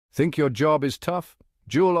Think your job is tough?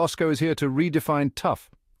 Jewel-Osco is here to redefine tough.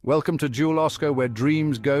 Welcome to Jewel-Osco, where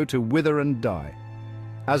dreams go to wither and die.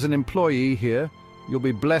 As an employee here, you'll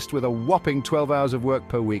be blessed with a whopping 12 hours of work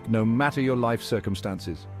per week, no matter your life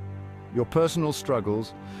circumstances. Your personal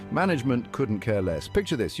struggles, management couldn't care less.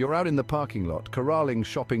 Picture this, you're out in the parking lot, corralling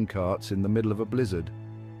shopping carts in the middle of a blizzard.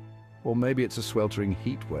 Or maybe it's a sweltering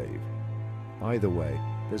heat wave. Either way,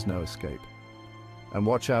 there's no escape. And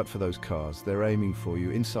watch out for those cars. They're aiming for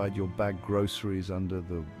you, inside your bagged groceries, under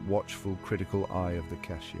the watchful, critical eye of the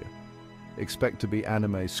cashier. Expect to be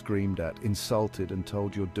anime screamed at, insulted, and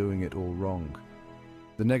told you're doing it all wrong.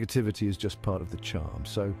 The negativity is just part of the charm.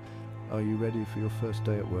 So, are you ready for your first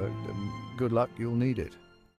day at work? Good luck, you'll need it.